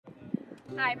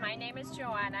Hi, my name is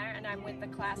Joanna and I'm with the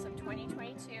class of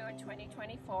 2022 and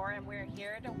 2024 and we're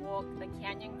here to walk the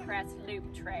Canyon Crest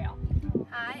Loop Trail.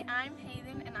 Hi, I'm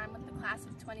Hayden and I'm with the class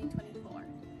of 2024.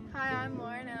 Hi, I'm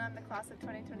Lauren and I'm the class of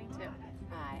 2022.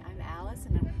 Hi, I'm Alice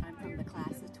and I'm from the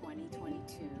class of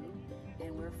 2022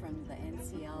 and we're from the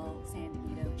NCL San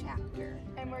Dieguito chapter.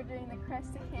 And we're doing the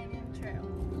Crest to Canyon Trail.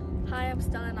 Hi, I'm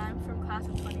Stella and I'm from class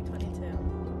of 2022.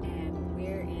 And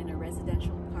we're in a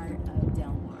residential part of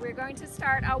Del Mar. We're going to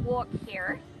start our walk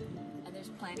here. And there's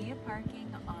plenty of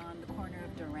parking on the corner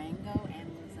of Durango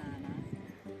and Lozana,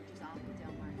 which is off of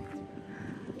Del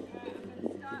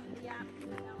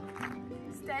Mar.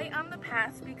 Stay on the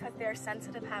paths because they're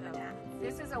sensitive habitats.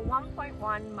 This is a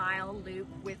 1.1 mile loop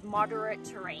with moderate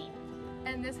terrain.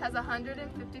 And this has a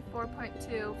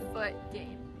 154.2 foot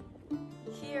gain.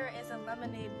 Here is a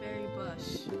lemonade berry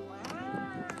bush.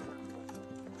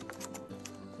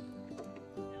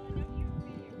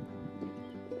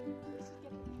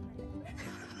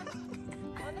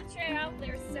 On the trail,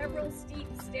 there's several steep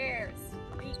stairs.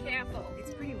 Be careful.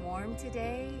 It's pretty warm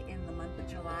today in the month of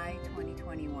July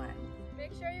 2021.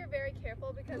 Make sure you're very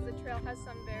careful because the trail has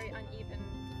some very uneven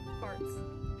parts.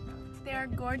 There are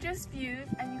gorgeous views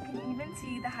and you can even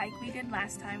see the hike we did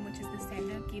last time, which is the San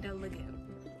Dieguito Lagoon.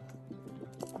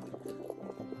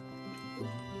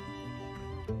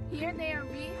 Here they are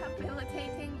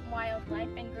rehabilitating wildlife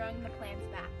and growing the plants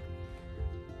back.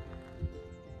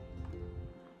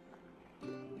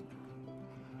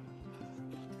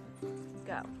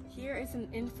 Go. Here is an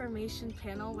information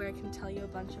panel where it can tell you a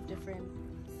bunch of different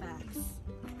facts.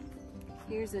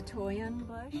 Here's a toyon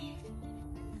bush.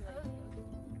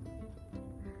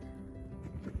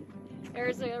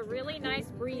 There's a really nice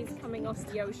breeze coming off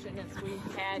the ocean as we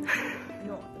head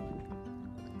north.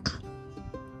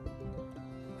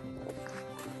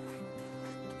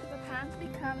 The path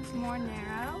becomes more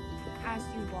narrow as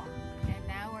you walk. And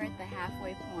now we're at the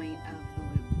halfway point of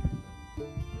the loop.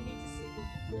 We need to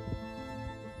see.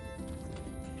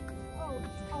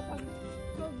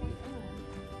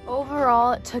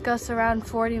 Overall, it took us around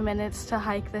 40 minutes to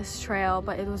hike this trail,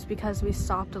 but it was because we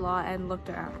stopped a lot and looked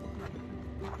around.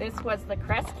 This was the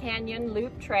Crest Canyon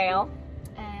Loop Trail.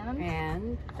 And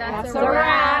And that's a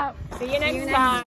wrap. See you next time.